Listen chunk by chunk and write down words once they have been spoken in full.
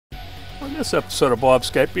On this episode of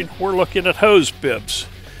Bobscaping, we're looking at hose bibs.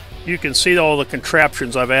 You can see all the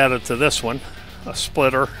contraptions I've added to this one. A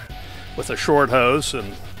splitter with a short hose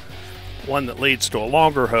and one that leads to a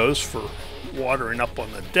longer hose for watering up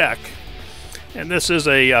on the deck. And this is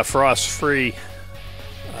a frost-free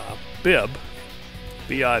bib.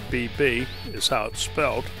 B-I-B-B is how it's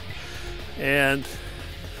spelled. And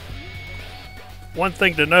one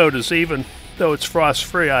thing to note is even though it's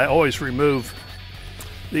frost-free, I always remove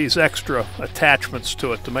these extra attachments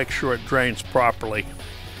to it to make sure it drains properly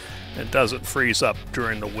and doesn't freeze up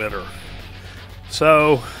during the winter.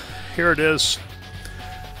 So here it is,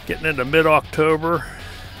 getting into mid-October,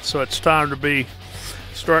 so it's time to be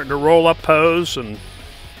starting to roll up hose and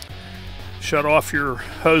shut off your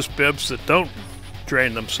hose bibs that don't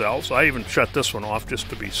drain themselves. I even shut this one off just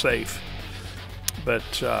to be safe.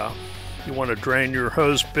 But you want to drain your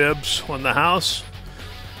hose bibs on the house.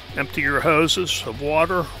 Empty your hoses of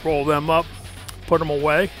water, roll them up, put them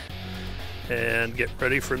away, and get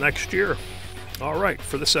ready for next year. All right,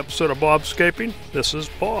 for this episode of Bobscaping, this is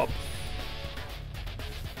Bob.